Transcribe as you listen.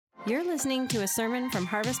You're listening to a sermon from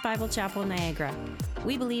Harvest Bible Chapel, Niagara.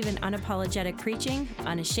 We believe in unapologetic preaching,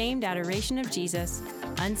 unashamed adoration of Jesus,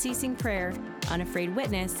 unceasing prayer, unafraid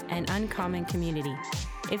witness, and uncommon community.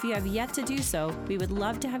 If you have yet to do so, we would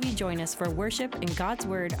love to have you join us for worship and God's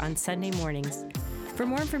Word on Sunday mornings. For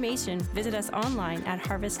more information, visit us online at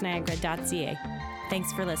harvestniagara.ca.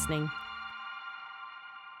 Thanks for listening.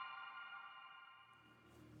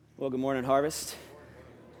 Well, good morning, Harvest.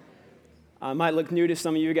 I might look new to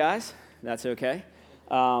some of you guys. That's okay.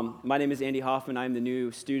 My name is Andy Hoffman. I'm the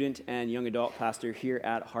new student and young adult pastor here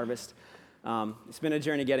at Harvest. It's been a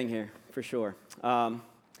journey getting here, for sure.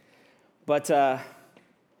 But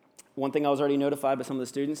one thing I was already notified by some of the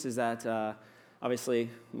students is that, obviously,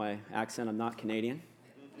 my accent, I'm not Canadian.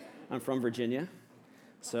 I'm from Virginia,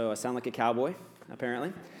 so I sound like a cowboy,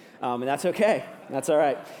 apparently. And that's okay. That's all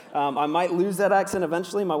right. I might lose that accent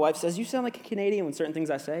eventually. My wife says, you sound like a Canadian when certain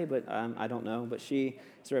things I say, but I don't know. But she's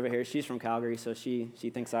over here. She's from Calgary, so she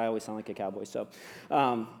thinks I always sound like a cowboy. So,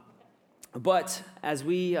 but as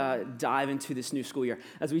we dive into this new school year,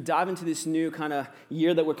 as we dive into this new kind of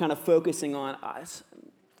year that we're kind of focusing on, I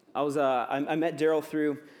met Daryl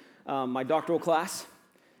through my doctoral class,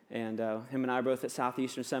 and him and I are both at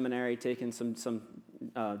Southeastern Seminary taking some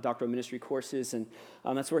doctoral ministry courses, and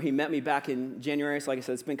that's where he met me back in January. So like I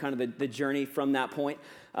said, it's been kind of the journey from that point.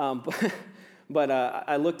 But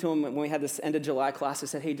I looked to him when we had this end of July class. I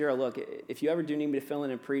said, hey, Daryl, look, if you ever do need me to fill in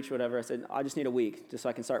and preach or whatever, I said, I just need a week just so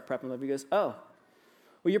I can start prepping whatever. He goes, oh,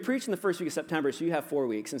 well, you're preaching the first week of September, so you have 4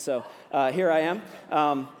 weeks. And so here I am.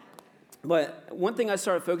 But one thing I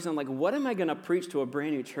started focusing on, like, what am I going to preach to a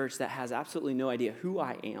brand new church that has absolutely no idea who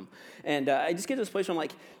I am? And I just get to this place where I'm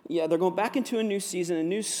like, yeah, they're going back into a new season, a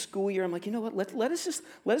new school year. I'm like, you know what? Let us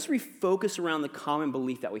refocus around the common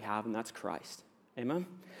belief that we have, and that's Christ. Amen?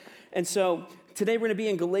 And so today we're going to be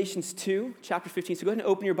in Galatians 2, chapter 15. So go ahead and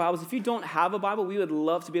open your Bibles. If you don't have a Bible, we would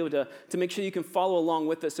love to be able to make sure you can follow along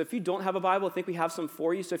with us. So if you don't have a Bible, I think we have some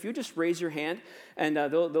for you. So if you just raise your hand, and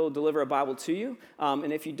they'll deliver a Bible to you.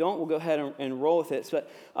 And if you don't, we'll go ahead and roll with it. But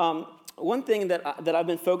one thing that I've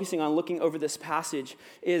been focusing on looking over this passage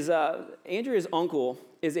is Andrea's uncle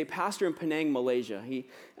is a pastor in Penang, Malaysia. He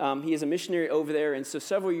is a missionary over there, and so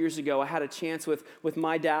several years ago, I had a chance with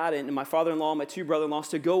my dad and my father-in-law, my two brother-in-laws,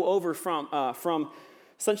 to go over from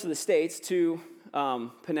essentially the States to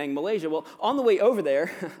Penang, Malaysia. Well, on the way over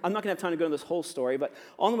there, I'm not going to have time to go into this whole story, but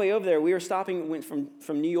on the way over there, we were stopping, went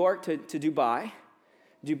from New York to Dubai,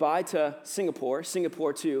 Dubai to Singapore,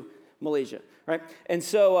 Singapore to Malaysia. Right? And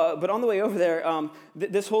so, but on the way over there,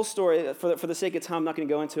 this whole story, for the sake of time, I'm not going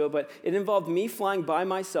to go into it, but it involved me flying by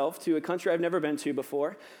myself to a country I've never been to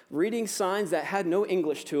before, reading signs that had no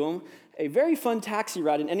English to them, a very fun taxi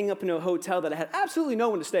ride, and ending up in a hotel that I had absolutely no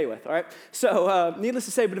one to stay with, all right? So, needless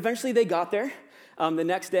to say, but eventually they got there the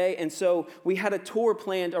next day, and so we had a tour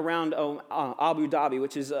planned around Abu Dhabi,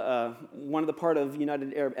 which is one of the part of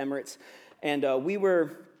United Arab Emirates, and we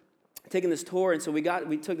were taking this tour, and so we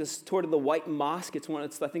took this tour to the White Mosque. It's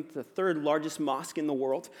I think the third largest mosque in the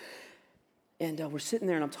world. And we're sitting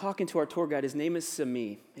there, and I'm talking to our tour guide. His name is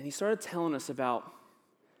Sami, and he started telling us about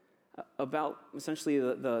essentially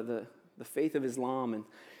the faith of Islam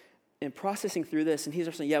and processing through this. And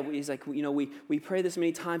he's saying, he's like, you know, we pray this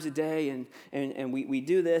many times a day, and we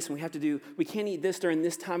do this, and we can't eat this during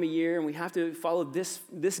this time of year, and we have to follow this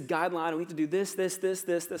guideline, and we have to do this.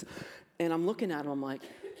 And I'm looking at him, I'm like.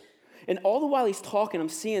 And all the while he's talking, I'm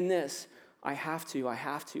seeing this. I have to. And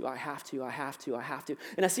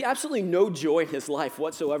I see absolutely no joy in his life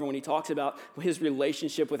whatsoever when he talks about his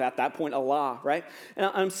relationship with, at that point, Allah, right? And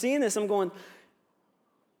I'm seeing this, I'm going,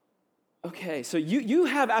 okay, so you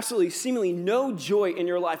have absolutely seemingly no joy in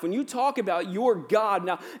your life. When you talk about your God,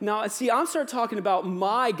 now see, I'm start talking about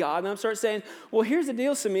my God, and I'm start saying, well, here's the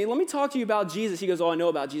deal, Sami. Let me talk to you about Jesus. He goes, oh, I know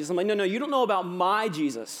about Jesus. I'm like, no, you don't know about my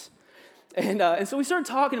Jesus. And so we started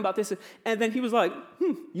talking about this, and then he was like,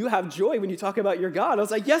 you have joy when you talk about your God. I was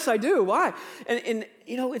like, yes, I do. Why? And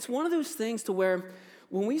you know, it's one of those things to where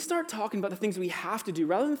when we start talking about the things we have to do,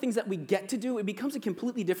 rather than the things that we get to do, it becomes a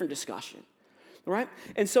completely different discussion. Right?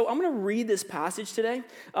 And so I'm going to read this passage today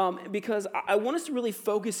because I want us to really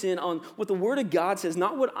focus in on what the Word of God says,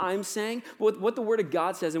 not what I'm saying, but what the Word of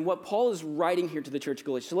God says and what Paul is writing here to the church of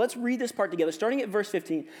Galatia. So let's read this part together. Starting at verse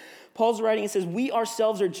 15, Paul's writing, it says, we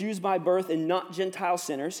ourselves are Jews by birth and not Gentile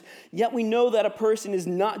sinners, yet we know that a person is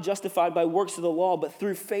not justified by works of the law, but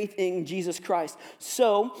through faith in Jesus Christ.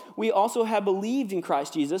 So we also have believed in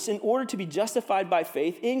Christ Jesus in order to be justified by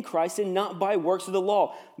faith in Christ and not by works of the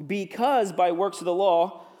law, because by works of the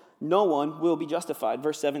law, no one will be justified.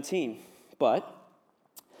 Verse 17, but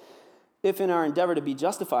If in our endeavor to be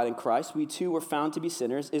justified in Christ, we too were found to be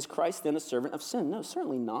sinners, is Christ then a servant of sin? No,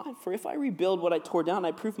 certainly not. For if I rebuild what I tore down,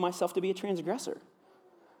 I prove myself to be a transgressor.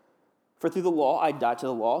 For through the law, I died to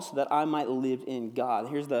the law so that I might live in God.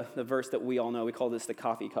 Here's the verse that we all know. We call this the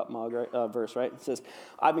coffee cup mug verse, right? It says,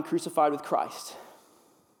 I've been crucified with Christ.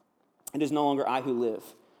 It is no longer I who live,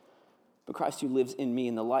 but Christ who lives in me.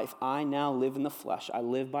 In the life I now live in the flesh, I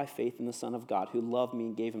live by faith in the Son of God who loved me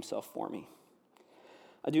and gave himself for me.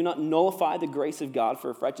 I do not nullify the grace of God,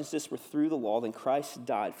 for if righteousness were through the law, then Christ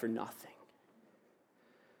died for nothing.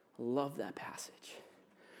 I love that passage.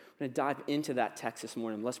 I'm going to dive into that text this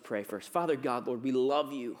morning. Let's pray first. Father God, Lord, we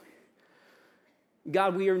love you.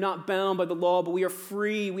 God, we are not bound by the law, but we are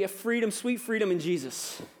free. We have freedom, sweet freedom in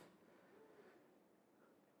Jesus.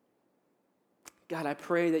 God, I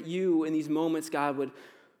pray that you in these moments, God, would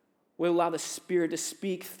allow the Spirit to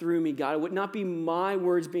speak through me, God. It would not be my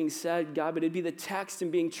words being said, God, but it'd be the text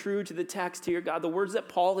and being true to the text here, God, the words that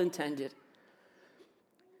Paul intended.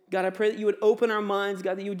 God, I pray that you would open our minds,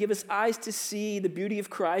 God, that you would give us eyes to see the beauty of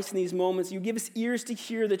Christ in these moments. You give us ears to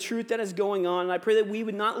hear the truth that is going on. And I pray that we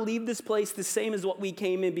would not leave this place the same as what we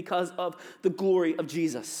came in because of the glory of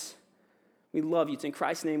Jesus. We love you. It's in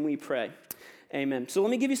Christ's name we pray. Amen. So let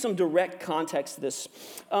me give you some direct context to this.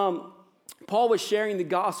 Paul was sharing the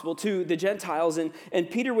gospel to the Gentiles, and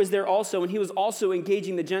Peter was there also, and he was also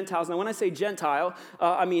engaging the Gentiles. Now, when I say Gentile,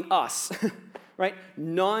 I mean us, right?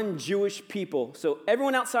 Non-Jewish people. So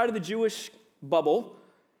everyone outside of the Jewish bubble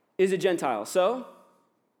is a Gentile. So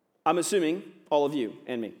I'm assuming all of you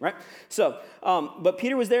and me, right? So, but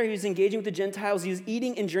Peter was there. He was engaging with the Gentiles. He was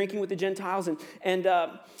eating and drinking with the Gentiles. And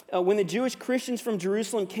when the Jewish Christians from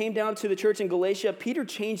Jerusalem came down to the church in Galatia, Peter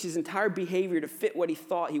changed his entire behavior to fit what he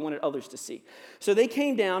thought he wanted others to see. So they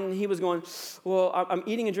came down, and he was going, well, I'm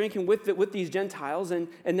eating and drinking with these Gentiles, and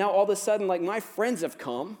now all of a sudden, like, my friends have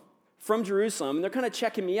come from Jerusalem, and they're kind of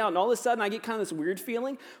checking me out, and all of a sudden I get kind of this weird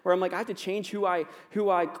feeling where I'm like, I have to change who I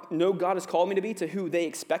know God has called me to be to who they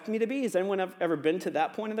expect me to be. Has anyone ever been to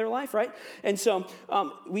that point in their life, right? And so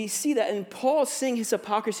we see that, and Paul, seeing his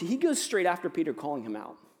hypocrisy, he goes straight after Peter, calling him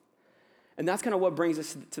out. And that's kind of what brings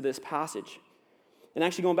us to this passage. And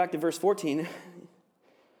actually going back to verse 14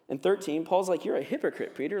 and 13, Paul's like, you're a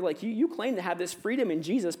hypocrite, Peter. Like, you claim to have this freedom in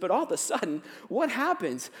Jesus, but all of a sudden, what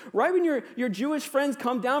happens? Right when your Jewish friends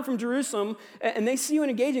come down from Jerusalem and they see you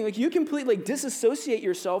engaging, like, you completely disassociate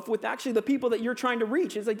yourself with actually the people that you're trying to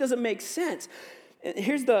reach. It's like, doesn't make sense. And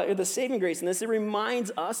here's the saving grace in this. It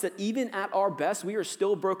reminds us that even at our best, we are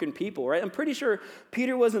still broken people, right? I'm pretty sure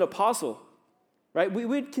Peter was an apostle, right? We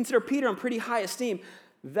would consider Peter on pretty high esteem.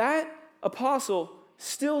 That apostle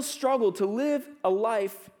still struggled to live a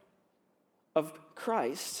life of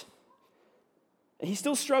Christ. And he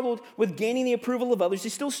still struggled with gaining the approval of others. He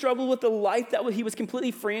still struggled with the life that he was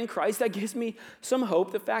completely free in Christ. That gives me some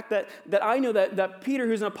hope. The fact that I know that Peter,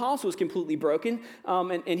 who's an apostle, was completely broken,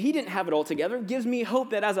 and he didn't have it all together, gives me hope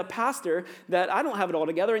that as a pastor, that I don't have it all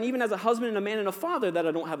together, and even as a husband and a man and a father, that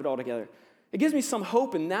I don't have it all together. It gives me some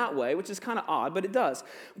hope in that way, which is kind of odd, but it does.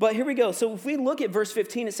 But here we go. So if we look at verse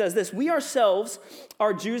 15, it says this: we ourselves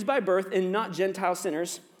are Jews by birth and not Gentile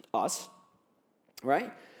sinners, us,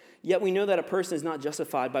 right? Yet we know that a person is not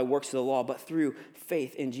justified by works of the law, but through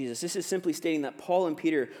faith in Jesus. This is simply stating that Paul and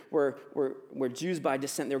Peter were Jews by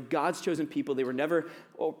descent. They were God's chosen people. They were never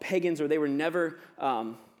pagans, or they were never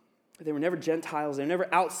Gentiles. They were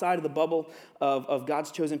never outside of the bubble of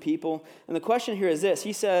God's chosen people. And the question here is this.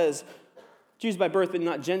 He says, Jews by birth, but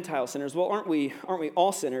not Gentile sinners. Well, aren't we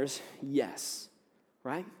all sinners? Yes,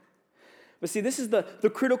 right? But see, this is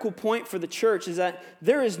the critical point for the church, is that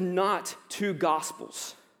there is not two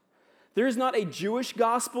gospels. There is not a Jewish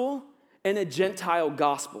gospel and a Gentile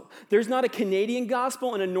gospel. There's not a Canadian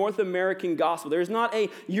gospel and a North American gospel. There's not a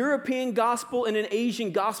European gospel and an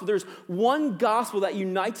Asian gospel. There's one gospel that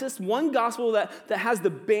unites us, one gospel that has the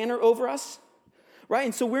banner over us, right?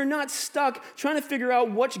 And so we're not stuck trying to figure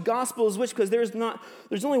out which gospel is which, because there's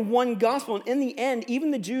only one gospel. And in the end,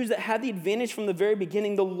 even the Jews that had the advantage from the very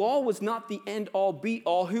beginning, the law was not the end-all,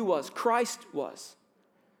 be-all. Who was? Christ was.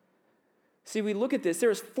 See, we look at this.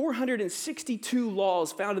 There's 462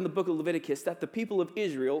 laws found in the book of Leviticus that the people of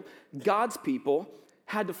Israel, God's people,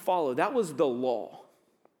 had to follow. That was the law.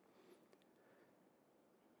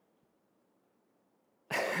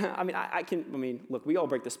 Look, we all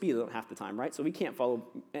break the speed limit half the time, right? So we can't follow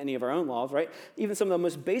any of our own laws, right? Even some of the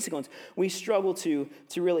most basic ones, we struggle to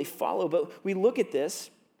really follow. But we look at this,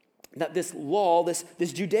 that this law, this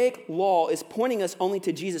Judaic law, is pointing us only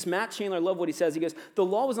to Jesus. Matt Chandler, I love what he says. He goes, the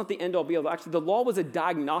law was not the end-all, be-all. Actually, the law was a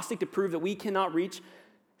diagnostic to prove that we cannot reach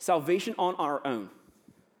salvation on our own.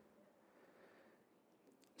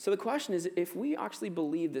 So the question is, if we actually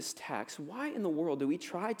believe this text, why in the world do we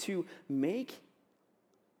try to make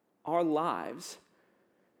our lives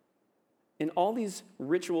in all these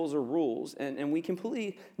rituals or rules, and we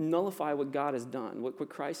completely nullify what God has done, what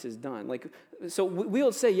Christ has done? Like, so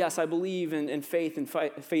we'll say, yes, I believe in faith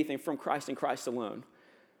from Christ and Christ alone.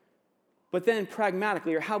 But then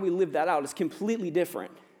pragmatically, or how we live that out, is completely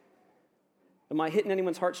different. Am I hitting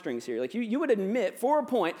anyone's heartstrings here? Like you would admit for a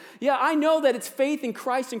point, yeah, I know that it's faith in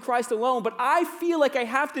Christ and Christ alone, but I feel like I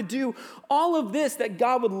have to do all of this that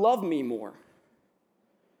God would love me more.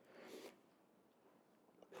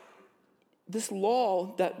 This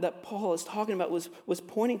law that Paul is talking about was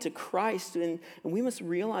pointing to Christ, and we must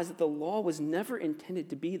realize that the law was never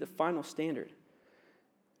intended to be the final standard.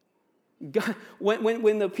 God,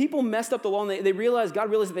 when the people messed up the law and they realized, God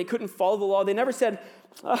realized that they couldn't follow the law, they never said,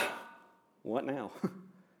 what now?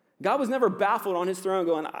 God was never baffled on his throne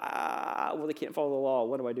going, well, they can't follow the law.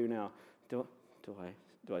 What do I do now? Do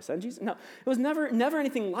I send Jesus? No, it was never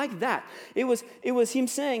anything like that. It was him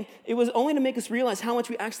saying, it was only to make us realize how much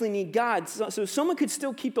we actually need God. So someone could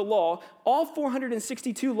still keep the law, all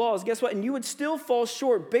 462 laws, guess what? And you would still fall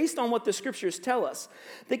short based on what the scriptures tell us.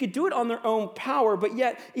 They could do it on their own power, but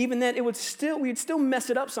yet, even then, we'd still mess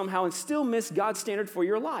it up somehow and still miss God's standard for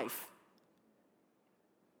your life.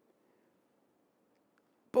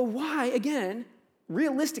 But why, again,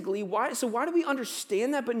 realistically, why do we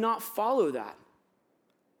understand that but not follow that?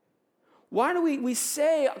 Why do we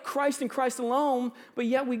say Christ and Christ alone, but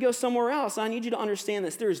yet we go somewhere else? I need you to understand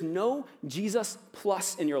this. There is no Jesus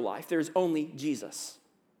plus in your life. There is only Jesus.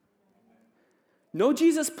 No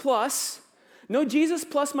Jesus plus. No Jesus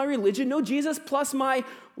plus my religion. No Jesus plus my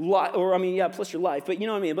life. Plus your life, but you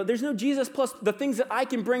know what I mean. But there's no Jesus plus the things that I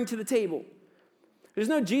can bring to the table. There's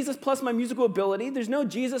no Jesus plus my musical ability. There's no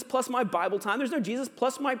Jesus plus my Bible time. There's no Jesus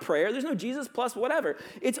plus my prayer. There's no Jesus plus whatever.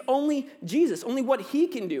 It's only Jesus, only what he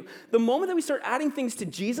can do. The moment that we start adding things to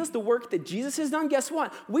Jesus, the work that Jesus has done, guess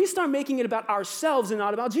what? We start making it about ourselves and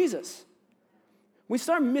not about Jesus. We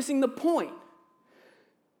start missing the point.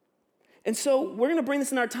 And so we're going to bring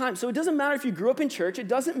this in our time. So it doesn't matter if you grew up in church. It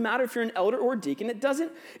doesn't matter if you're an elder or a deacon. It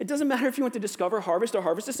doesn't matter if you went to Discover Harvest or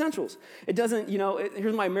Harvest Essentials. It doesn't,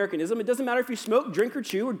 here's my Americanism. It doesn't matter if you smoke, drink, or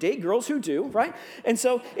chew, or date girls who do, right? And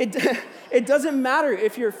so it doesn't matter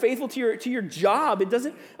if you're faithful to your job. It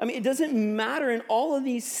doesn't matter in all of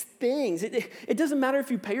these things. It doesn't matter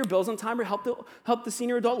if you pay your bills on time or help the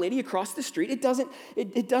senior adult lady across the street. It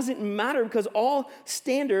doesn't matter, because all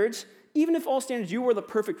standards, even if all standards, you were the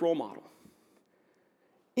perfect role model.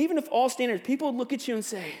 Even if all standards, people would look at you and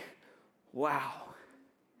say, wow,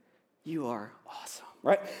 you are awesome,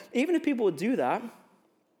 right? Even if people would do that,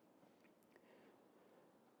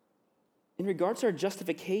 in regards to our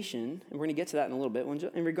justification, and we're going to get to that in a little bit,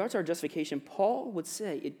 in regards to our justification, Paul would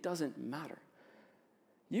say it doesn't matter.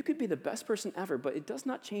 You could be the best person ever, but it does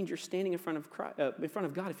not change your standing in front of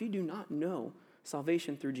God if you do not know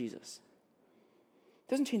salvation through Jesus.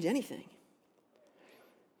 It doesn't change anything.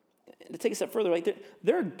 To take a step further, right,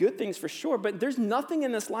 there are good things for sure, but there's nothing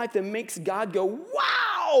in this life that makes God go,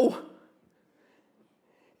 wow!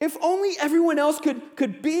 If only everyone else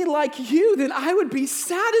could be like you, then I would be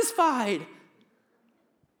satisfied.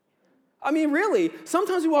 I mean, really,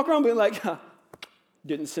 sometimes we walk around being like,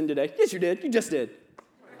 didn't sin today. Yes, you did. You just did.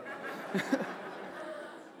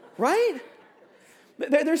 Right?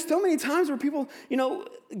 There's so many times where people,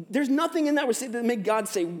 there's nothing in that that make God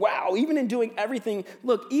say, wow, even in doing everything.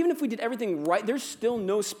 Look, even if we did everything right, there's still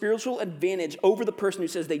no spiritual advantage over the person who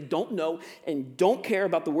says they don't know and don't care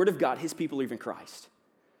about the word of God, his people, or even Christ.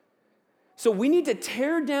 So we need to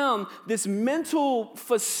tear down this mental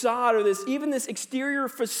facade, or this exterior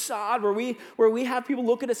facade where we have people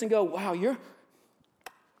look at us and go, wow,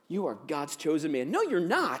 you are God's chosen man. No, you're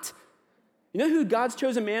not. You know who God's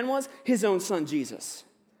chosen man was? His own son, Jesus.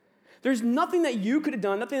 There's nothing that you could have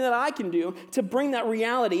done, nothing that I can do to bring that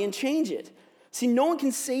reality and change it. See, no one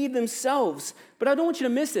can save themselves, but I don't want you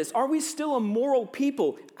to miss this. Are we still a moral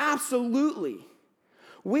people? Absolutely.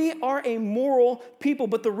 We are a moral people,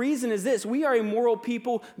 but the reason is this. We are a moral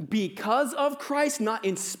people because of Christ, not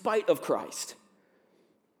in spite of Christ.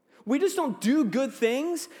 We just don't do good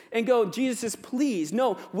things and go, Jesus is pleased.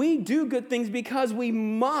 No, we do good things because we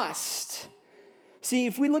must. See,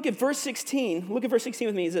 if we look at verse 16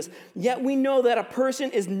 with me, is this: yet we know that a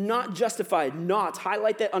person is not justified,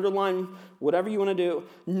 highlight that, underline, whatever you want to do,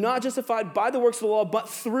 not justified by the works of the law, but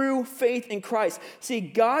through faith in Christ. See,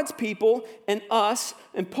 God's people and us,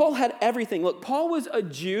 and Paul had everything. Look, Paul was a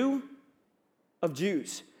Jew of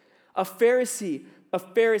Jews, a Pharisee, a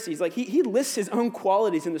Pharisee. He's like, he lists his own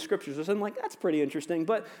qualities in the scriptures. So I'm like, that's pretty interesting,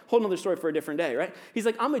 but whole nother story for a different day, right? He's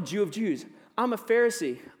like, I'm a Jew of Jews. I'm a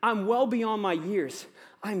Pharisee. I'm well beyond my years.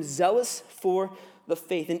 I'm zealous for the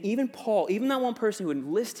faith. And even Paul, even that one person who would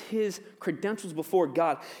list his credentials before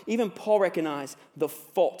God, even Paul recognized the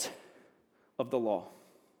fault of the law.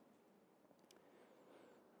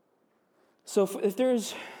 So if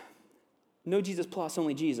there's no Jesus plus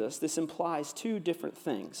only Jesus, this implies two different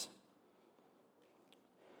things.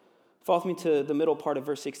 Follow me to the middle part of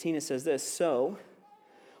verse 16. It says this, so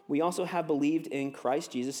we also have believed in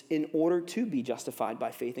Christ Jesus in order to be justified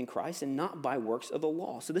by faith in Christ and not by works of the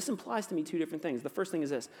law. So this implies to me two different things. The first thing is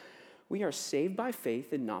this, we are saved by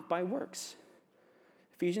faith and not by works.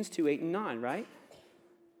 Ephesians 2, 8 and 9, right?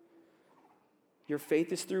 Your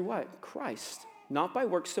faith is through what? Christ. Not by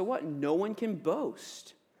works, so what? No one can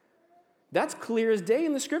boast. That's clear as day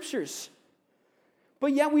in the scriptures.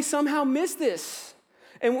 But yet we somehow miss this.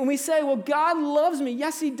 And when we say, well, God loves me,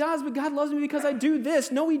 yes, he does, but God loves me because I do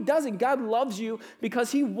this. No, he doesn't. God loves you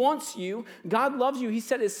because he wants you. God loves you. He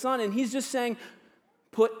sent his son, and he's just saying,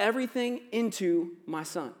 put everything into my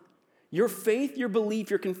son. Your faith, your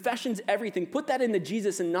belief, your confessions, everything, put that into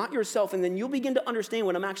Jesus and not yourself, and then you'll begin to understand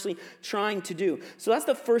what I'm actually trying to do. So that's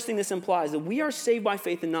the first thing this implies, that we are saved by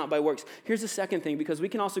faith and not by works. Here's the second thing, because we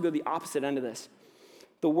can also go the opposite end of this.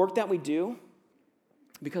 The work that we do,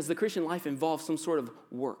 because the Christian life involves some sort of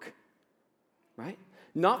work, right?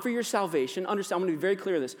 Not for your salvation. Understand, I'm going to be very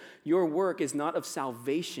clear on this. Your work is not of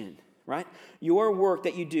salvation, right? Your work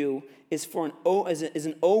that you do is for an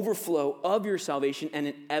overflow of your salvation, and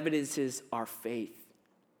it evidences our faith.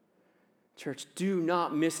 Church, do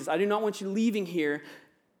not miss this. I do not want you leaving here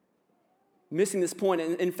missing this point.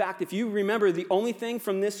 And in fact, if you remember the only thing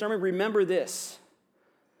from this sermon, remember this.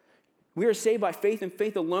 We are saved by faith and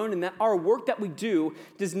faith alone, and that our work that we do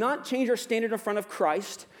does not change our standard in front of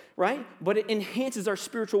Christ, right? But it enhances our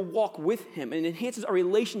spiritual walk with him and enhances our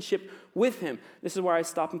relationship with him. This is where I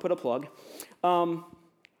stop and put a plug.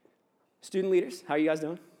 Student leaders, how are you guys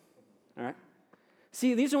doing? All right.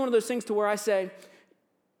 See, these are one of those things to where I say,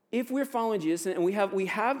 if we're following Jesus and we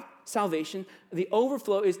have salvation, the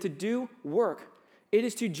overflow is to do work. It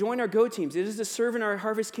is to join our Go teams. It is to serve in our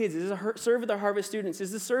Harvest Kids. It is to serve with our Harvest students. It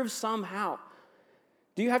is to serve somehow.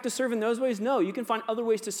 Do you have to serve in those ways? No, you can find other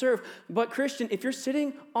ways to serve. But Christian, if you're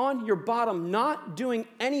sitting on your bottom, not doing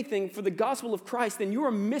anything for the gospel of Christ, then you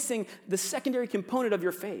are missing the secondary component of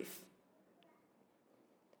your faith.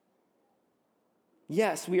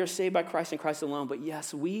 Yes, we are saved by Christ and Christ alone, but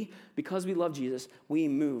yes, because we love Jesus, we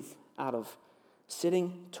move out of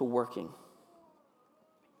sitting to working.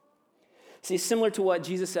 See, similar to what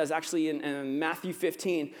Jesus says actually in Matthew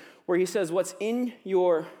 15, where he says, what's in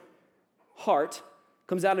your heart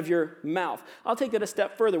comes out of your mouth. I'll take that a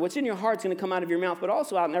step further. What's in your heart is going to come out of your mouth, but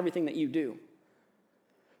also out in everything that you do.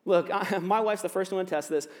 Look, my wife's the first one to test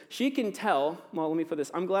this. She can tell, well, let me put this.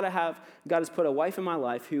 I'm glad God has put a wife in my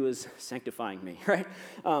life who is sanctifying me, right?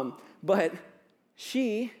 But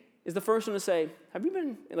she is the first one to say, have you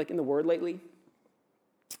been in the Word lately?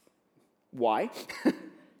 Why?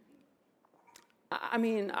 I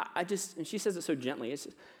mean, and she says it so gently.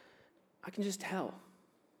 I can just tell.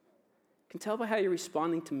 I can tell by how you're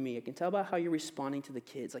responding to me. I can tell by how you're responding to the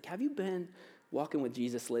kids. Have you been walking with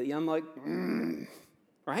Jesus lately? I'm like,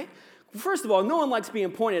 right? First of all, no one likes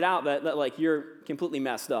being pointed out that you're completely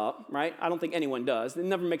messed up, right? I don't think anyone does. It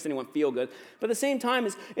never makes anyone feel good. But at the same time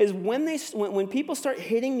is when people start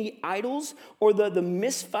hitting the idols or the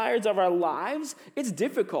misfires of our lives, it's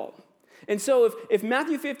difficult. And so if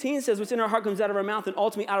Matthew 15 says what's in our heart comes out of our mouth and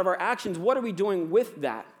ultimately out of our actions, what are we doing with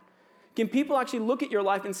that? Can people actually look at your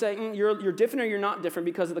life and say, you're different or you're not different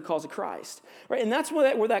because of the cause of Christ? Right? And that's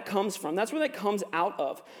where that comes from. That's where that comes out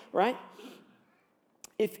of, right?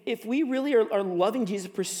 If we really are loving Jesus,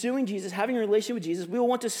 pursuing Jesus, having a relationship with Jesus, we will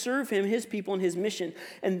want to serve him, his people, and his mission.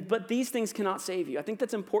 But these things cannot save you. I think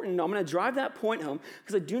that's important to know. I'm going to drive that point home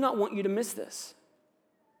because I do not want you to miss this.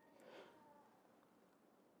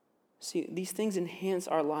 See, these things enhance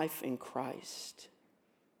our life in Christ.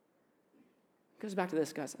 It goes back to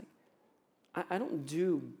this, guys. I don't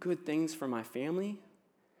do good things for my family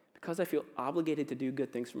because I feel obligated to do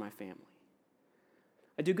good things for my family.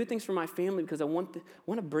 I do good things for my family because I want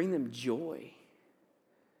to bring them joy.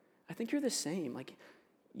 I think you're the same.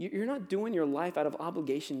 You're not doing your life out of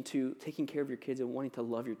obligation to taking care of your kids and wanting to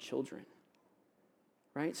love your children.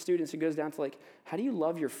 Right? Students, it goes down to how do you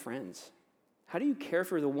love your friends? How do you care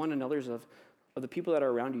for the one another's of the people that are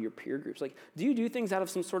around you, your peer groups? Do you do things out of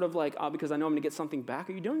some sort of because I know I'm going to get something back?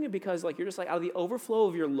 Are you doing it because you're just out of the overflow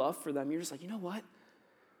of your love for them, you're just you know what?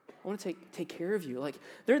 I want to take care of you. Like,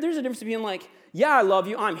 there's a difference between like, yeah, I love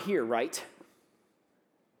you. I'm here, right?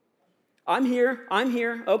 I'm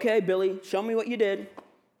here. Okay, Billy, show me what you did.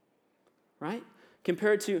 Right?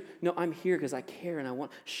 Compared to, no, I'm here because I care and I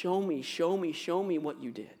want, show me what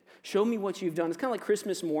you did. Show me what you've done. It's kind of like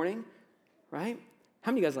Christmas morning, right?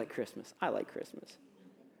 How many of you guys like Christmas? I like Christmas,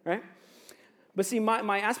 right? But see,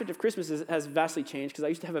 my aspect of Christmas has vastly changed because I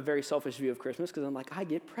used to have a very selfish view of Christmas because I'm like, I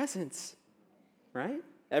get presents, right?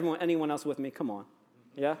 Anyone else with me? Come on.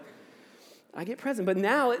 Yeah? I get presents. But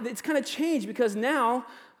now it's kind of changed because now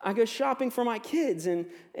I go shopping for my kids and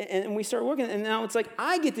we start working. And now it's like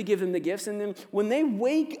I get to give them the gifts. And then when they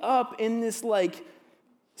wake up in this like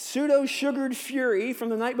pseudo-sugared fury from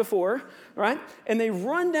the night before, right? And they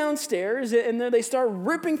run downstairs and then they start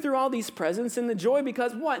ripping through all these presents and the joy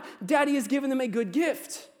because what? Daddy has given them a good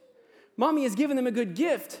gift. Mommy has given them a good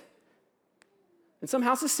gift. In some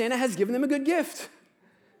houses, Santa has given them a good gift.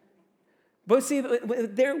 But see,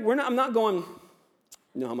 I'm not going,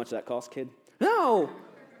 you know how much that costs, kid? No,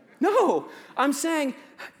 I'm saying,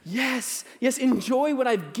 yes, enjoy what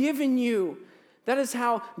I've given you. That is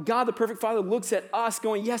how God, the perfect Father, looks at us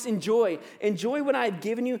going, yes, enjoy what I've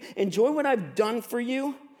given you, enjoy what I've done for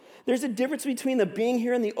you. There's a difference between the being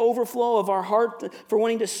here and the overflow of our heart for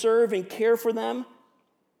wanting to serve and care for them.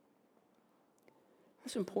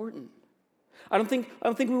 That's important. I don't think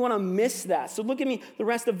we want to miss that. So look at me, the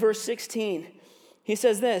rest of verse 16. He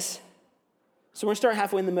says this. So we're going to start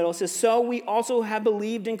halfway in the middle. It says, so we also have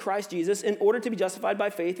believed in Christ Jesus in order to be justified by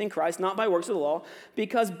faith in Christ, not by works of the law,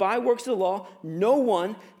 because by works of the law, no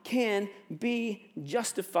one can be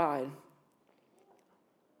justified.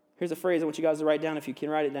 Here's a phrase I want you guys to write down if you can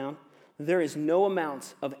write it down. There is no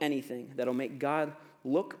amount of anything that will make God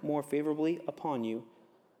look more favorably upon you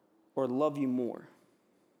or love you more.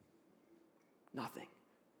 Nothing.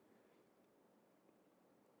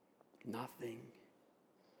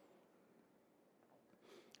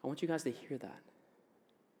 I want you guys to hear that.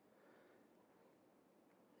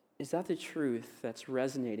 Is that the truth that's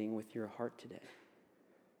resonating with your heart today?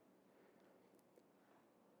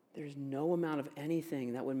 There's no amount of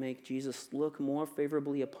anything that would make Jesus look more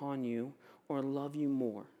favorably upon you or love you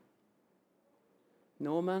more.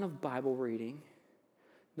 No amount of Bible reading,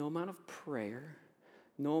 no amount of prayer,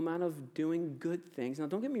 no amount of doing good things. Now,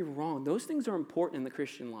 don't get me wrong. Those things are important in the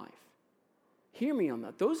Christian life. Hear me on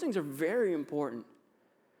that. Those things are very important.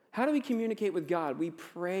 How do we communicate with God? We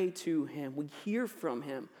pray to Him. We hear from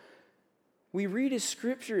Him. We read His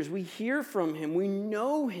scriptures. We hear from Him. We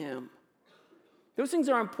know Him. Those things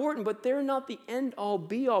are important, but they're not the end-all,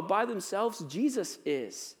 be-all by themselves. Jesus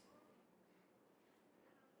is.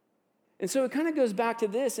 And so it kind of goes back to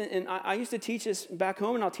this, and I used to teach this back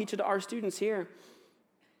home, and I'll teach it to our students here.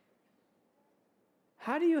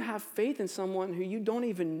 How do you have faith in someone who you don't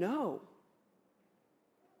even know?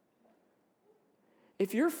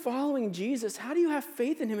 If you're following Jesus, how do you have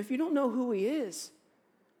faith in Him if you don't know who He is?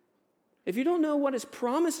 If you don't know what His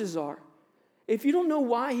promises are? If you don't know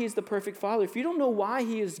why He is the perfect Father? If you don't know why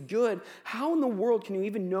He is good, how in the world can you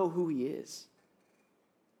even know who He is?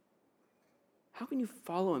 How can you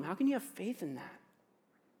follow Him? How can you have faith in that?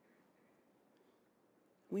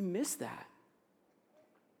 We miss that.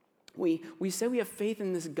 We say we have faith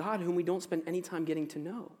in this God whom we don't spend any time getting to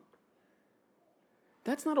know.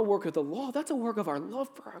 That's not a work of the law. That's a work of our love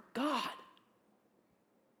for our God.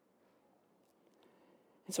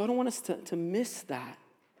 And so I don't want us to miss that.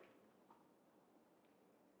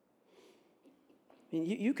 I mean,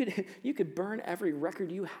 you could burn every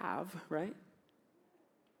record you have, right?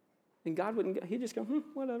 And God wouldn't go, He'd just go,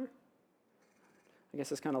 whatever. I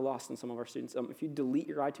guess it's kind of lost in some of our students. If you delete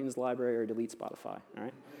your iTunes library or delete Spotify, all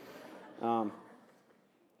right?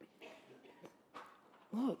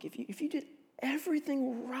 Look, if you did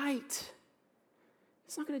everything right,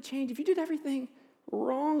 it's not going to change. If you did everything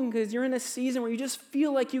wrong because you're in a season where you just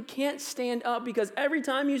feel like you can't stand up because every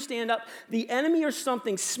time you stand up, the enemy or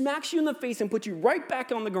something smacks you in the face and puts you right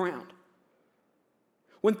back on the ground.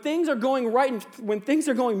 When things are going right and when things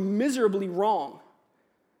are going miserably wrong,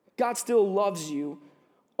 God still loves you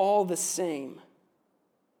all the same.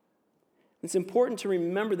 It's important to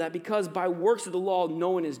remember that because by works of the law, no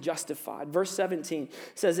one is justified. Verse 17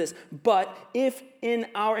 says this, but if in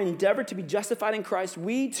our endeavor to be justified in Christ,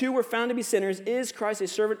 we too were found to be sinners, is Christ a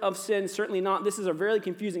servant of sin? Certainly not. This is a very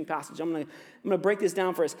confusing passage. I'm going to break this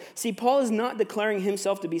down for us. See, Paul is not declaring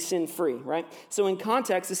himself to be sin-free, right? So in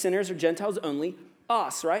context, the sinners are Gentiles only,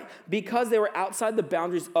 us, right? Because they were outside the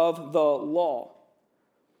boundaries of the law.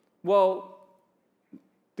 Well,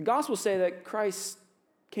 the Gospels say that Christ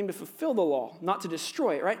came to fulfill the law, not to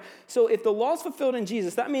destroy it, right? So if the law is fulfilled in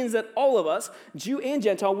Jesus, that means that all of us, Jew and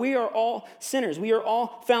Gentile, we are all sinners. We are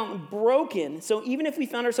all found broken. So even if we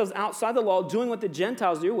found ourselves outside the law doing what the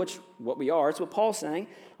Gentiles do, which what we are, it's what Paul's saying,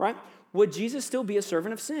 right? Would Jesus still be a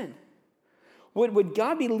servant of sin? Would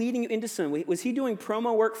God be leading you into sin? Was he doing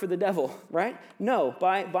promo work for the devil, right? No,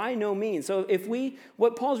 by no means. So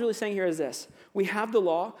what Paul's really saying here is this. We have the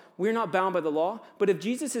law. We're not bound by the law. But if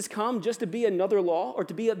Jesus has come just to be another law or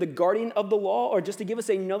to be the guardian of the law or just to give us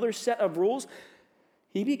another set of rules,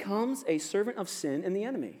 he becomes a servant of sin and the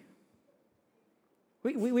enemy.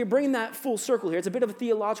 We're bringing that full circle here. It's a bit of a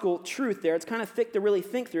theological truth there. It's kind of thick to really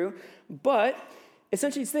think through. But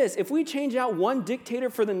essentially, it's this. If we change out one dictator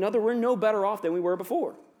for another, we're no better off than we were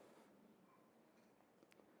before.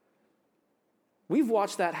 We've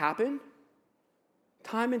watched that happen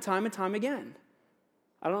time and time and time again.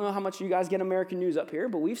 I don't know how much you guys get American news up here,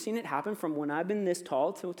 but we've seen it happen from when I've been this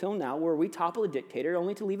tall till now, where we topple a dictator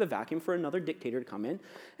only to leave a vacuum for another dictator to come in.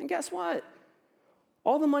 And guess what?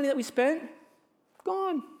 All the money that we spent,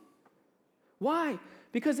 gone. Why?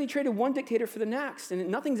 Because they traded one dictator for the next, and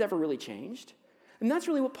nothing's ever really changed. And that's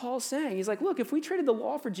really what Paul's saying. He's like, look, if we traded the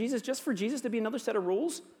law for Jesus, just for Jesus to be another set of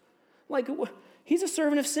rules, like, he's a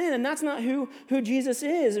servant of sin, and that's not who Jesus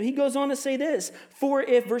is. He goes on to say this,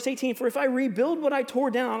 verse 18, for if I rebuild what I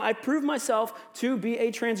tore down, I prove myself to be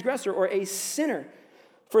a transgressor or a sinner.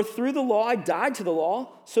 For through the law I died to the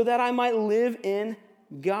law so that I might live in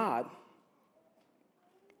God.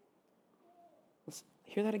 Let's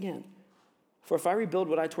hear that again. For if I rebuild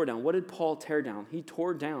what I tore down, what did Paul tear down? He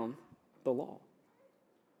tore down the law.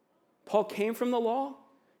 Paul came from the law.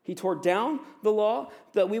 He tore down the law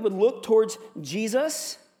that we would look towards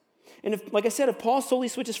Jesus. And like I said, if Paul solely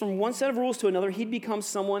switches from one set of rules to another, he'd become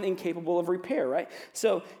someone incapable of repair, right?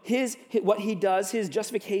 So what he does, his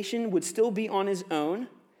justification would still be on his own.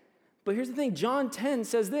 But here's the thing, John 10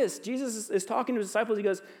 says this. Jesus is talking to his disciples. He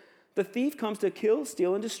goes, the thief comes to kill,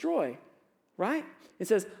 steal, and destroy, right? It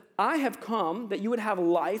says, I have come that you would have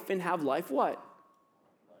life and have life what?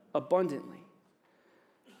 Abundantly.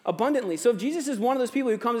 Abundantly. So if Jesus is one of those people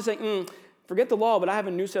who comes and say, forget the law, but I have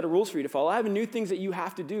a new set of rules for you to follow. I have new things that you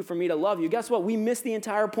have to do for me to love you. Guess what? We miss the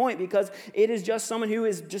entire point because it is just someone who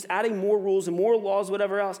is just adding more rules and more laws,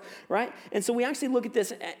 whatever else, right? And so we actually look at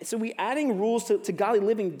this. So adding rules to godly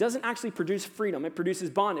living doesn't actually produce freedom. It produces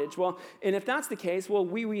bondage. Well, and if that's the case, well,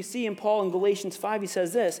 we see in Paul in Galatians 5, he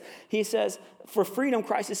says this. He says, for freedom,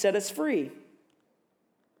 Christ has set us free.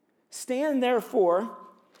 Stand therefore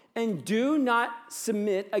and do not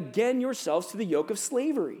submit again yourselves to the yoke of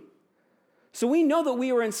slavery. So we know that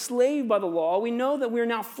we were enslaved by the law. We know that we are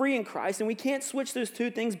now free in Christ, and we can't switch those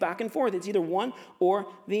two things back and forth. It's either one or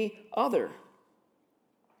the other.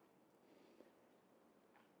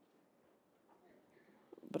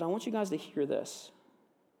 But I want you guys to hear this.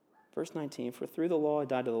 Verse 19, for through the law I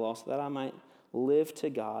died to the law so that I might live to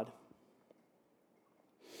God.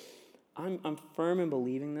 I'm firm in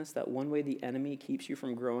believing this, that one way the enemy keeps you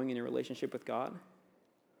from growing in your relationship with God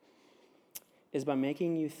is by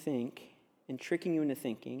making you think and tricking you into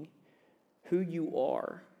thinking who you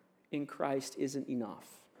are in Christ isn't enough.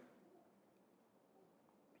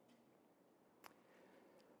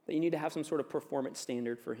 That you need to have some sort of performance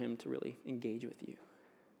standard for him to really engage with you.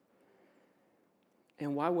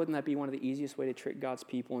 And why wouldn't that be one of the easiest way to trick God's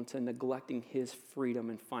people into neglecting his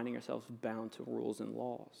freedom and finding ourselves bound to rules and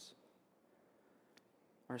laws?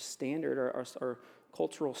 Our standard, our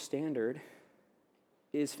cultural standard,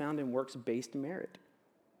 is found in works-based merit.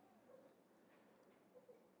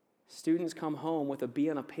 Students come home with a B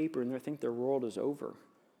on a paper and they think their world is over.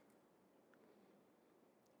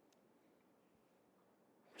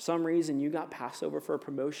 For some reason, you got passed over for a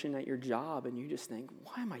promotion at your job and you just think,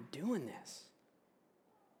 why am I doing this?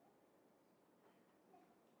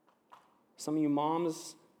 Some of you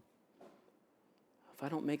moms, if I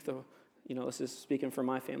don't make this is speaking for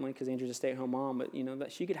my family because Andrew's a stay-at-home mom, but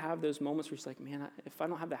that she could have those moments where she's like, man, if I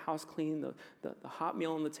don't have the house clean, the hot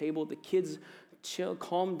meal on the table, the kids chill,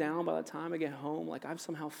 calm down by the time I get home, like I've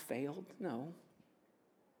somehow failed. No.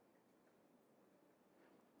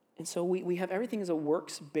 And so we have everything as a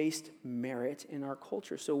works-based merit in our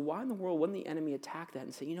culture. So why in the world wouldn't the enemy attack that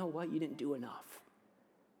and say, you know what, you didn't do enough?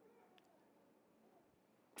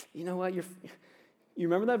 You know what, you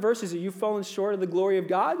remember that verse? Is that you've fallen short of the glory of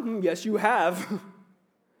God? Yes, you have.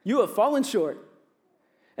 You have fallen short.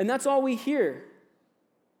 And that's all we hear.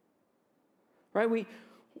 Right?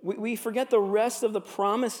 We forget the rest of the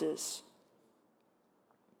promises.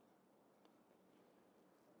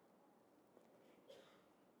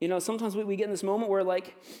 Sometimes we get in this moment where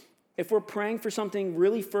if we're praying for something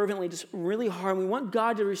really fervently, just really hard, and we want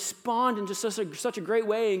God to respond in just such a great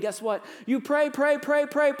way, and guess what? You pray,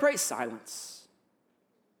 silence.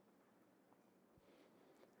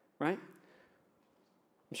 Right?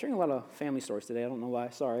 I'm sharing a lot of family stories today. I don't know why.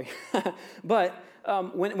 Sorry. But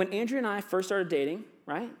when Andrea and I first started dating,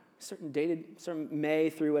 right? Dated May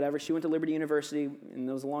through whatever. She went to Liberty University, and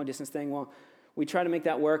it was a long-distance thing. Well, we tried to make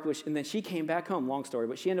that work, and then she came back home. Long story,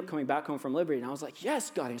 but she ended up coming back home from Liberty, and I was like, yes,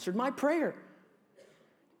 God answered my prayer.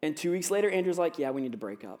 And 2 weeks later, Andrew's like, yeah, we need to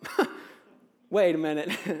break up. Wait a minute.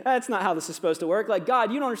 That's not how this is supposed to work. Like,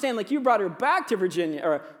 God, you don't understand. Like, you brought her back to Virginia,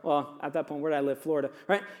 or, well, at that point, where did I live? Florida,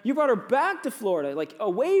 right? You brought her back to Florida, like,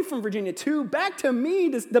 away from Virginia, back to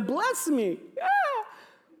me to bless me.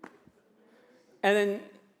 Yeah. And then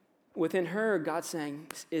within her, God's saying,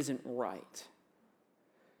 this isn't right.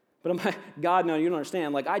 But I'm like, God, no, you don't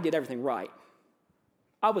understand. Like, I did everything right.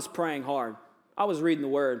 I was praying hard. I was reading the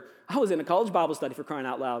Word. I was in a college Bible study, for crying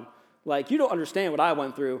out loud. Like, you don't understand what I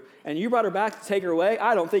went through, and you brought her back to take her away?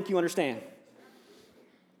 I don't think you understand.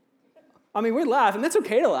 I mean, we laugh, and that's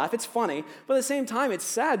okay to laugh. It's funny. But at the same time, it's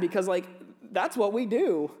sad because, like, that's what we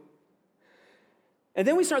do. And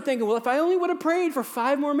then we start thinking, well, if I only would have prayed for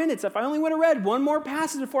 5 more minutes, if I only would have read one more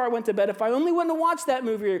passage before I went to bed, if I only wouldn't have watched that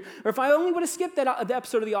movie, or if I only would have skipped the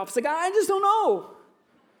episode of The Office, like, I just don't know,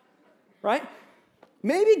 right?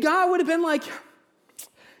 Maybe God would have been like,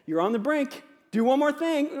 you're on the brink, do one more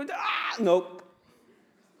thing. Nope.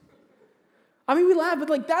 I mean, we laugh, but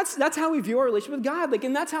like that's how we view our relationship with God, like,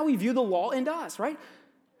 and that's how we view the law and us, right?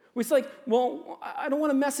 It's like, well, I don't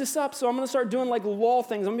want to mess this up, so I'm going to start doing like law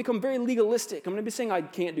things. I'm going to become very legalistic. I'm going to be saying I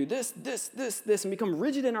can't do this, and become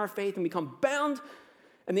rigid in our faith and become bound.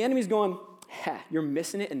 And the enemy's going, you're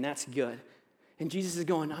missing it, and that's good. And Jesus is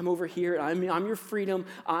going, I'm over here. I'm your freedom.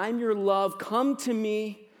 I'm your love. Come to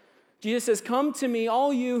me. Jesus says, come to me,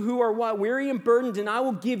 all you who are what? Weary and burdened, and I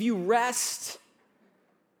will give you rest.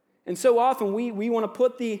 And so often we want to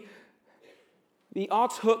put the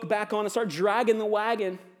ox hook back on and start dragging the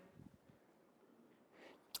wagon.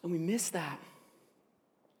 And we miss that.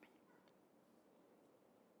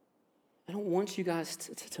 I don't want you guys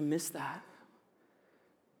to miss that.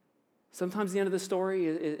 Sometimes the end of the story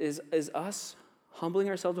is us humbling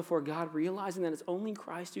ourselves before God, realizing that it's only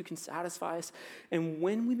Christ who can satisfy us. And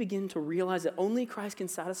when we begin to realize that only Christ can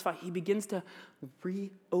satisfy, he begins to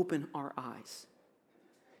reopen our eyes.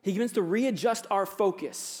 He begins to readjust our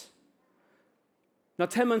focus. Now,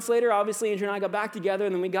 10 months later, obviously, Andrew and I got back together,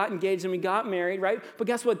 and then we got engaged, and we got married, right? But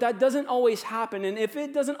guess what? That doesn't always happen. And if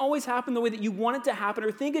it doesn't always happen the way that you want it to happen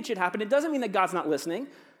or think it should happen, it doesn't mean that God's not listening.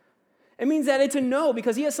 It means that it's a no,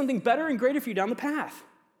 because he has something better and greater for you down the path.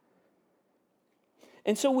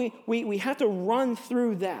 And so we have to run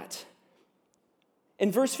through that.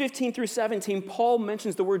 In verse 15 through 17, Paul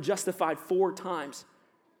mentions the word justified 4 times.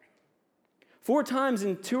 4 times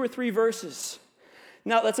in 2 or 3 verses.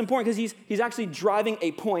 Now, that's important because he's actually driving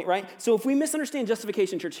a point, right? So if we misunderstand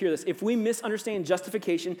justification, church, hear this. If we misunderstand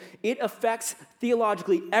justification, it affects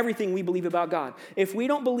theologically everything we believe about God. If we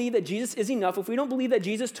don't believe that Jesus is enough, if we don't believe that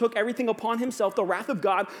Jesus took everything upon himself, the wrath of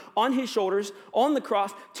God on his shoulders, on the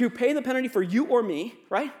cross, to pay the penalty for you or me,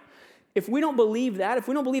 right? If we don't believe that, if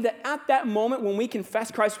we don't believe that at that moment when we confess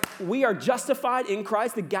Christ, we are justified in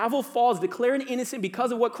Christ, the gavel falls, declared innocent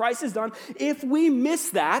because of what Christ has done, if we miss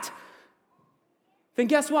that, then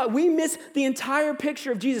guess what? We miss the entire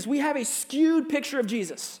picture of Jesus. We have a skewed picture of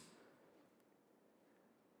Jesus.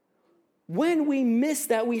 When we miss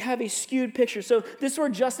that, we have a skewed picture. So this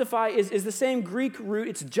word justify is the same Greek root.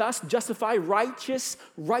 It's justify, righteous,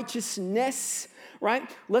 righteousness, right?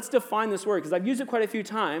 Let's define this word because I've used it quite a few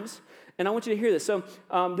times, and I want you to hear this. So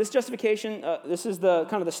this justification, this is the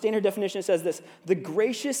kind of the standard definition. It says this: the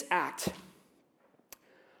gracious act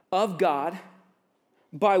of God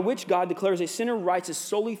by which God declares a sinner righteous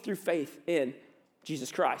solely through faith in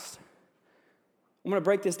Jesus Christ. I'm going to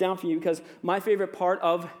break this down for you because my favorite part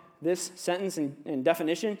of this sentence and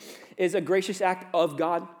definition is a gracious act of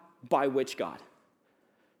God by which God.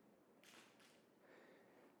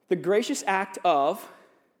 The gracious act of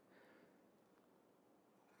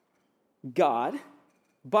God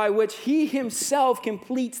by which he himself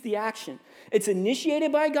completes the action. It's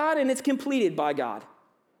initiated by God and it's completed by God.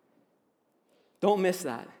 Don't miss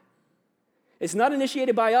that. It's not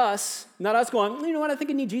initiated by us, not us going, you know what, I think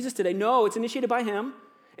I need Jesus today. No, it's initiated by him,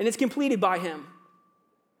 and it's completed by him.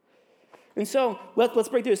 And so let's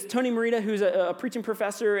break through this. Tony Merida, who's a preaching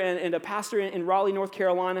professor and a pastor in Raleigh, North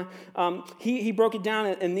Carolina, he broke it down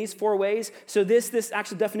in these 4 ways. So this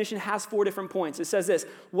actual definition has 4 different points. It says this.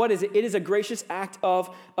 What is it? It is a gracious act of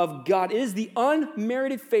God. It is the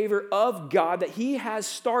unmerited favor of God that he has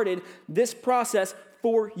started this process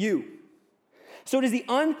for you. So it is the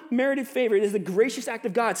unmerited favor. It is the gracious act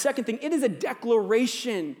of God. Second thing, it is a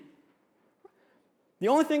declaration. The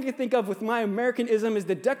only thing I can think of with my Americanism is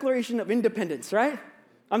the Declaration of Independence, right?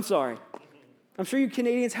 I'm sorry. I'm sure you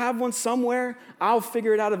Canadians have one somewhere. I'll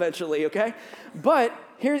figure it out eventually, okay? But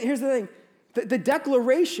here's the thing. The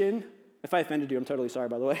Declaration, if I offended you, I'm totally sorry,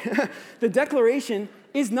 by the way. The Declaration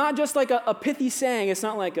is not just like a pithy saying. It's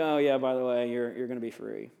not like, oh, yeah, by the way, you're going to be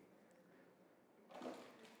free.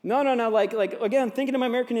 No. Like again, thinking of my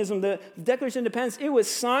Americanism, the Declaration of Independence, it was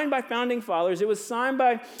signed by founding fathers. It was signed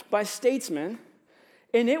by statesmen.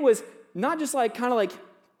 And it was not just like kind of like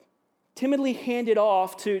timidly handed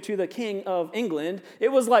off to the King of England.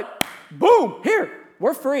 It was like, boom, here,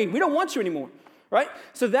 we're free. We don't want you anymore, right?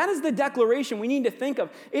 So that is the declaration we need to think of.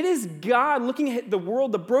 It is God looking at the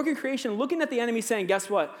world, the broken creation, looking at the enemy saying, guess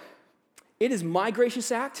what? It is my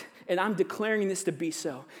gracious act, and I'm declaring this to be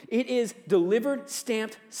so. It is delivered,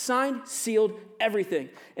 stamped, signed, sealed, everything.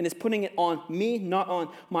 And it's putting it on me, not on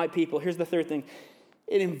my people. Here's the third thing.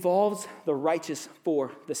 It involves the righteous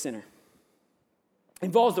for the sinner. It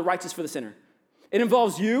involves the righteous for the sinner. It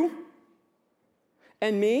involves you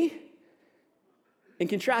and me in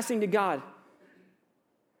contrasting to God.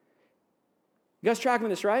 You guys tracking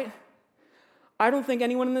with this, right? I don't think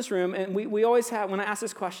anyone in this room, and we always have, when I ask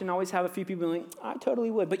this question, I always have a few people like, I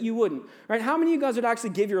totally would, but you wouldn't, right? How many of you guys would actually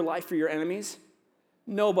give your life for your enemies?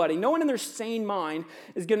 Nobody. No one in their sane mind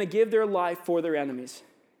is going to give their life for their enemies.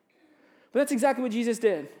 But that's exactly what Jesus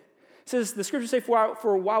did. It says, the scriptures say,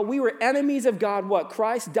 for while we were enemies of God, what?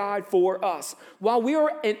 Christ died for us. While we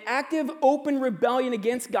were in active, open rebellion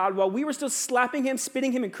against God, while we were still slapping him,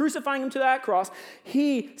 spitting him, and crucifying him to that cross,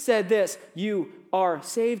 he said this, you are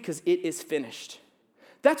saved because it is finished.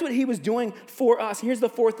 That's what he was doing for us. Here's the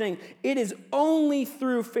fourth thing. It is only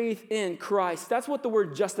through faith in Christ. That's what the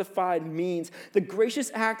word justified means. The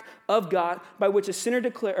gracious act of God by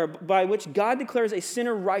which God declares a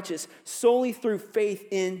sinner righteous solely through faith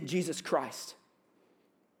in Jesus Christ.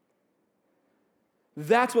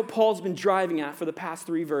 That's what Paul's been driving at for the past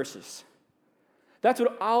 3 verses. That's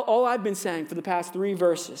what all I've been saying for the past 3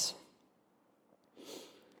 verses.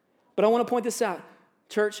 But I want to point this out.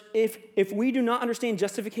 Church, if we do not understand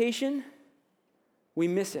justification, we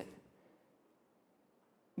miss it.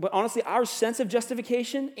 But honestly, our sense of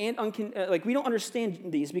justification and we don't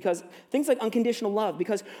understand these because things like unconditional love,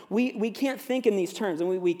 because we can't think in these terms,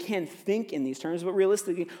 and we can think in these terms, but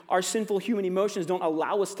realistically, our sinful human emotions don't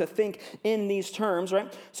allow us to think in these terms,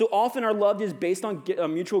 right? So often our love is based on a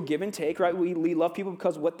mutual give and take, right? We love people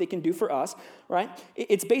because of what they can do for us, right?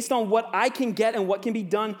 It's based on what I can get and what can be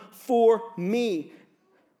done for me.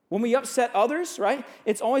 When we upset others, right,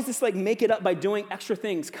 it's always this like make it up by doing extra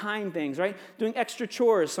things, kind things, right? Doing extra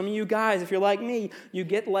chores. Some of you guys, if you're like me, you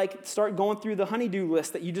get start going through the honey-do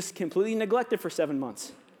list that you just completely neglected for 7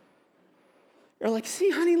 months. You're like, see,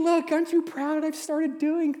 honey, look, aren't you proud I've started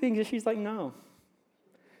doing things? And she's like, no.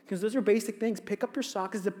 Because those are basic things. Pick up your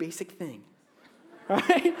sock is a basic thing,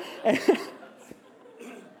 right?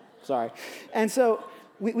 Sorry. And so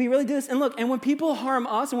we really do this. And look, and when people harm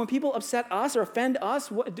us and when people upset us or offend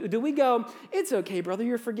us, do we go, it's okay, brother,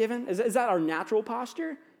 you're forgiven? Is that our natural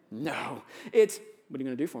posture? No. It's, what are you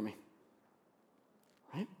going to do for me?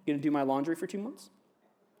 Right? You going to do my laundry for 2 months?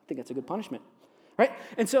 I think that's a good punishment. Right?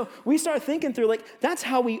 And so we start thinking through, that's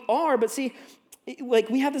how we are. But see,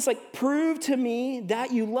 we have this, prove to me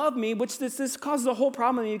that you love me, which this causes a whole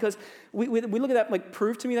problem in me because we look at that,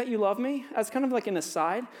 prove to me that you love me, as kind of like an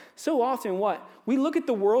aside. So often what? We look at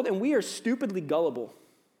the world and we are stupidly gullible.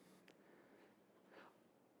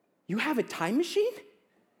 You have a time machine?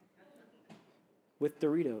 With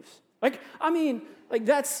Doritos.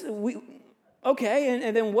 Okay,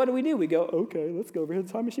 and then what do? We go, okay, let's go over here to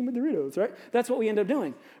the time machine with Doritos, right? That's what we end up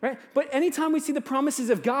doing, right? But anytime we see the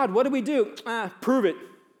promises of God, what do? Prove it.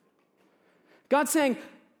 God's saying,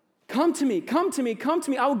 come to me, come to me, come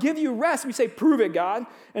to me. I will give you rest. We say, prove it, God.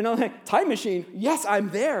 And I'm like, time machine, yes,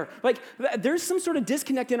 I'm there. There's some sort of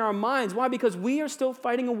disconnect in our minds. Why? Because we are still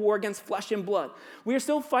fighting a war against flesh and blood. We are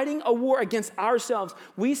still fighting a war against ourselves.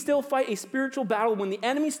 We still fight a spiritual battle when the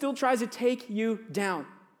enemy still tries to take you down.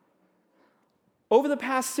 Over the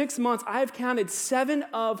past 6 months, I have counted 7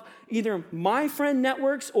 of either my friend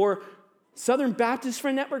networks or Southern Baptist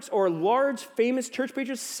friend networks or large famous church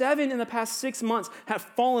preachers. 7 in the past 6 months have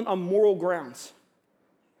fallen on moral grounds.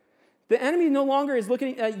 The enemy no longer is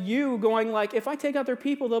looking at you going like, if I take out their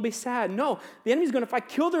people, they'll be sad. No, the enemy's going, if I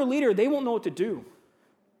kill their leader, they won't know what to do.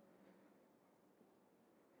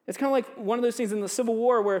 It's kind of like one of those things in the Civil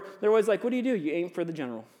War where they're always like, what do? You aim for the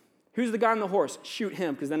general. Who's the guy on the horse? Shoot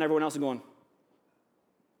him, because then everyone else is going.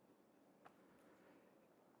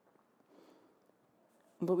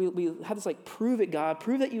 But we have this like, prove it, God.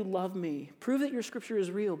 Prove that you love me. Prove that your scripture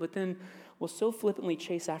is real. But then we'll so flippantly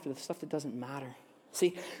chase after the stuff that doesn't matter.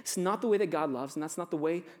 See, it's not the way that God loves, and that's not the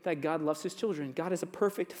way that God loves his children. God is a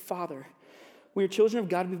perfect father. We are children of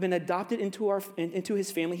God. We've been adopted into his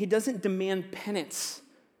family. He doesn't demand penance.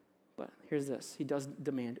 But here's this. He does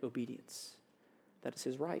demand obedience. That is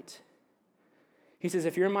his right. He says,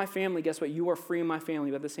 if you're in my family, guess what? You are free in my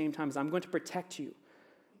family. But at the same time, I'm going to protect you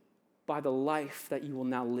by the life that you will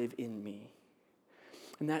now live in me.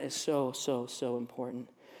 And that is so, so, so important.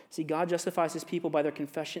 See, God justifies his people by their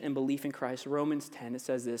confession and belief in Christ. Romans 10, it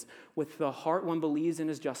says this, with the heart one believes and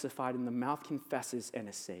is justified, and the mouth confesses and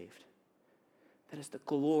is saved. That is the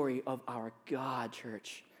glory of our God,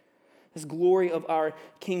 church. This glory of our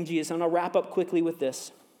King Jesus. And I'll wrap up quickly with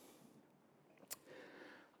this.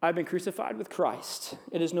 I've been crucified with Christ.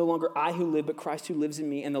 It is no longer I who live, but Christ who lives in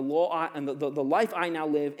me. And the life I now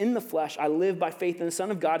live in the flesh, I live by faith in the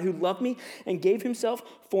Son of God who loved me and gave himself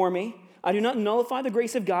for me. I do not nullify the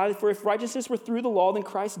grace of God, for if righteousness were through the law, then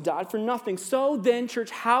Christ died for nothing. So then,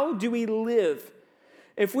 church, how do we live?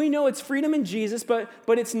 If we know it's freedom in Jesus, but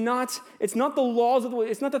it's not the laws of the way,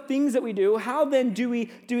 it's not the things that we do, how then do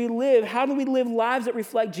we live? How do we live lives that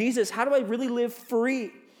reflect Jesus? How do I really live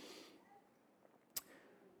free?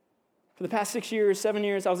 For the past 7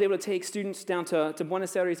 years, I was able to take students down to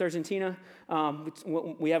Buenos Aires, Argentina.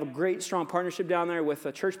 We have a great, strong partnership down there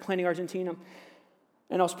with Church Planting Argentina.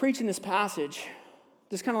 And I was preaching this passage,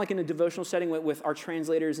 just kind of like in a devotional setting with our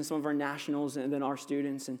translators and some of our nationals and then our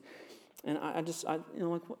students. And I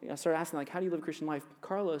started asking, like, how do you live a Christian life?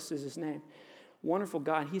 Carlos is his name. Wonderful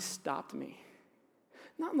God. He stopped me.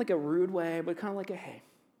 Not in like a rude way, but kind of like a, hey,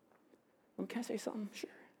 can I say something? Sure.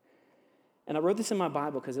 And I wrote this in my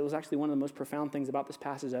Bible because it was actually one of the most profound things about this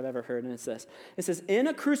passage I've ever heard. And it's this. It says, in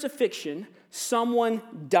a crucifixion, someone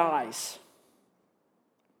dies.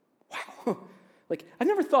 Wow. Like, I've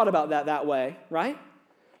never thought about that way, right?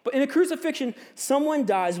 But in a crucifixion, someone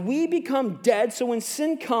dies. We become dead, so when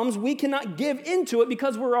sin comes, we cannot give into it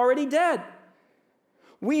because we're already dead.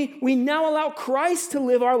 We now allow Christ to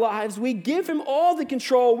live our lives. We give him all the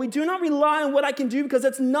control. We do not rely on what I can do because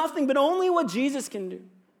that's nothing but only what Jesus can do.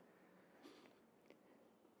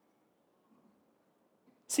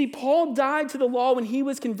 See, Paul died to the law when he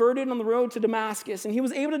was converted on the road to Damascus, and he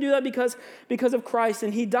was able to do that because of Christ,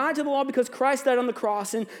 and he died to the law because Christ died on the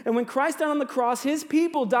cross, and when Christ died on the cross, his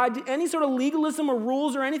people died to any sort of legalism or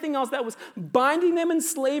rules or anything else that was binding them in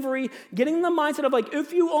slavery, getting the mindset of like,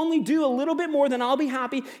 if you only do a little bit more, then I'll be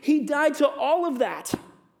happy. He died to all of that.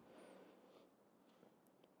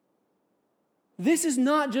 This is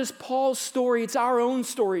not just Paul's story, it's our own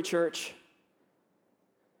story, church.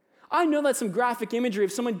 I know that's some graphic imagery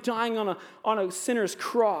of someone dying on a sinner's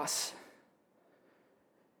cross.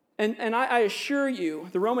 And I assure you,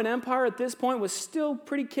 the Roman Empire at this point was still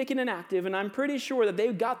pretty kicking and active, and I'm pretty sure that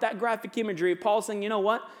they got that graphic imagery of Paul saying, you know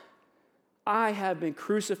what? I have been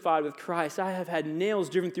crucified with Christ. I have had nails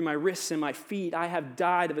driven through my wrists and my feet. I have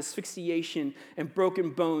died of asphyxiation and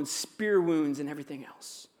broken bones, spear wounds, and everything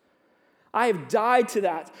else. I have died to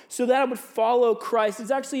that so that I would follow Christ.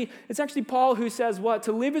 It's actually Paul who says what?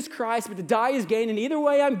 To live is Christ, but to die is gain. And either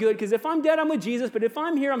way, I'm good, because if I'm dead, I'm with Jesus. But if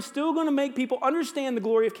I'm here, I'm still going to make people understand the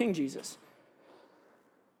glory of King Jesus.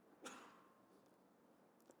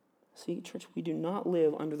 See, church, we do not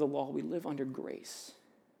live under the law. We live under grace.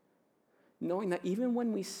 Knowing that even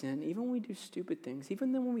when we sin, even when we do stupid things,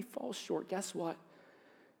 even then when we fall short, guess what?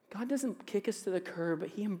 God doesn't kick us to the curb, but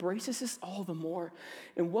he embraces us all the more.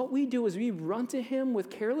 And what we do is we run to him with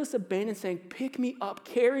careless abandon, saying, pick me up,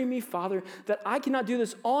 carry me, Father, that I cannot do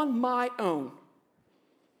this on my own.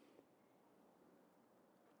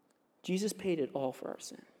 Jesus paid it all for our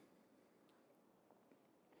sin.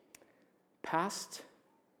 Past,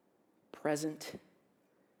 present,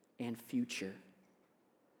 and future.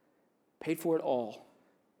 Paid for it all.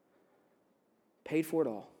 Paid for it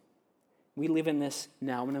all. We live in this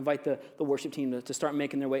now. I'm going to invite the worship team to start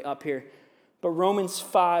making their way up here. But Romans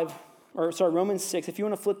 6, if you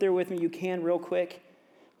want to flip there with me, you can real quick.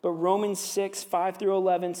 But Romans 6, 5 through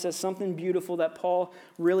 11 says something beautiful that Paul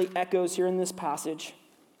really echoes here in this passage.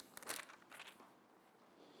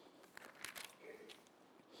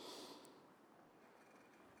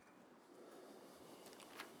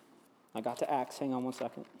 I got to Acts. Hang on one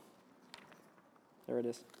second. There it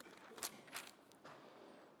is.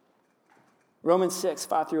 Romans 6,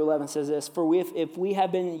 5 through 11 says this, for if we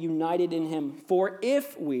have been united in him,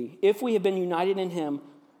 if we have been united in him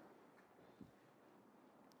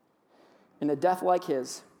in a death like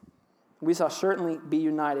his, we shall certainly be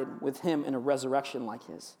united with him in a resurrection like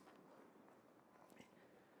his.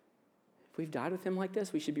 If we've died with him like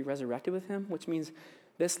this, we should be resurrected with him, which means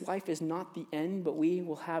this life is not the end, but we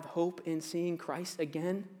will have hope in seeing Christ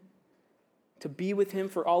again, to be with him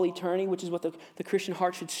for all eternity, which is what the Christian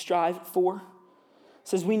heart should strive for. It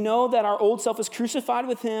says, we know that our old self is crucified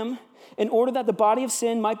with him in order that the body of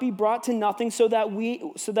sin might be brought to nothing, so that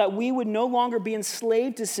we would no longer be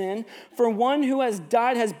enslaved to sin. For one who has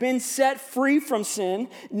died has been set free from sin.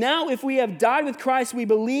 Now, if we have died with Christ, we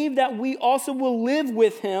believe that we also will live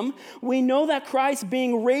with him. We know that Christ,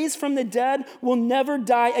 being raised from the dead, will never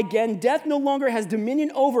die again. Death no longer has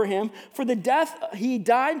dominion over him. For the death he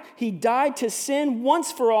died to sin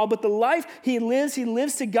once for all, but the life he lives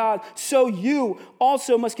to God. So you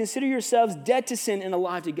also must consider yourselves dead to sin and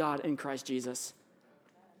alive to God in Christ Jesus.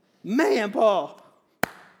 Man, Paul.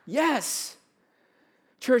 Yes.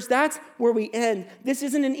 Church, that's where we end. This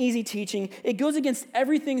isn't an easy teaching. It goes against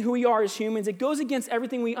everything who we are as humans. It goes against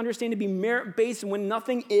everything we understand to be merit-based when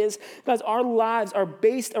nothing is, because our lives are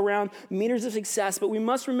based around meters of success. But we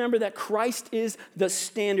must remember that Christ is the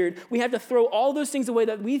standard. We have to throw all those things away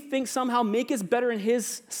that we think somehow make us better in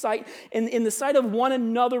his sight, in the sight of one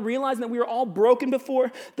another, realizing that we are all broken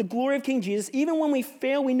before the glory of King Jesus. Even when we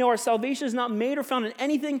fail, we know our salvation is not made or found in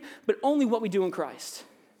anything, but only what we do in Christ.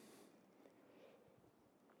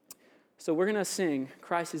 So we're going to sing,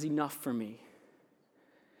 Christ is enough for me.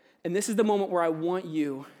 And this is the moment where I want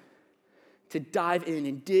you to dive in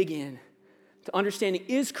and dig in to understanding,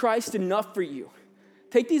 is Christ enough for you?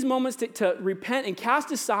 Take these moments to repent and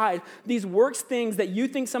cast aside these works things that you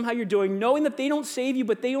think somehow you're doing, knowing that they don't save you,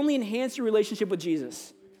 but they only enhance your relationship with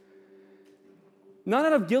Jesus. Not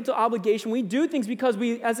out of guilt or obligation. We do things because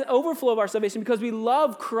as an overflow of our salvation, because we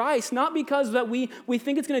love Christ, not because that we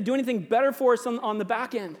think it's going to do anything better for us on the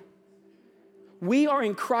back end. We are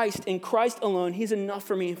in Christ alone. He's enough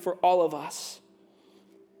for me and for all of us.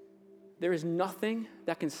 There is nothing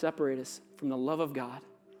that can separate us from the love of God,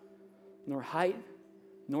 nor height,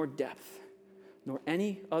 nor depth, nor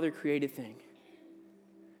any other created thing.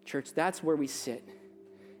 Church, that's where we sit,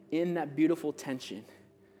 in that beautiful tension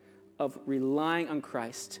of relying on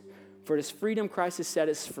Christ. For this freedom Christ has set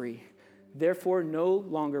us free. Therefore, no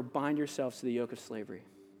longer bind yourselves to the yoke of slavery.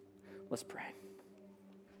 Let's pray.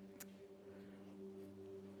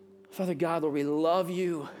 Father God, Lord, we love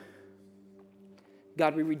you.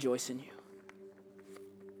 God, we rejoice in you.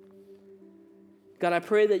 God, I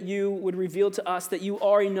pray that you would reveal to us that you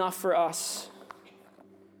are enough for us.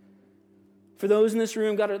 For those in this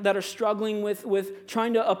room, God, that are struggling with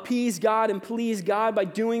trying to appease God and please God by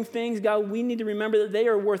doing things, God, we need to remember that they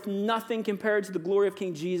are worth nothing compared to the glory of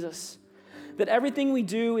King Jesus. That everything we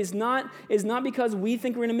do is not because we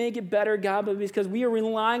think we're going to make it better, God, but because we are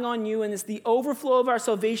relying on you, and it's the overflow of our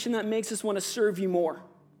salvation that makes us want to serve you more.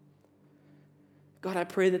 God, I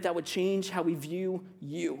pray that would change how we view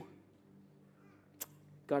you.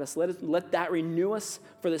 God, let that renew us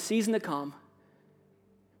for the season to come.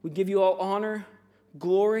 We give you all honor,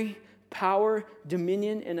 glory, power,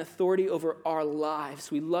 dominion, and authority over our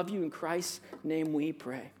lives. We love you in Christ's name we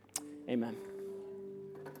pray. Amen.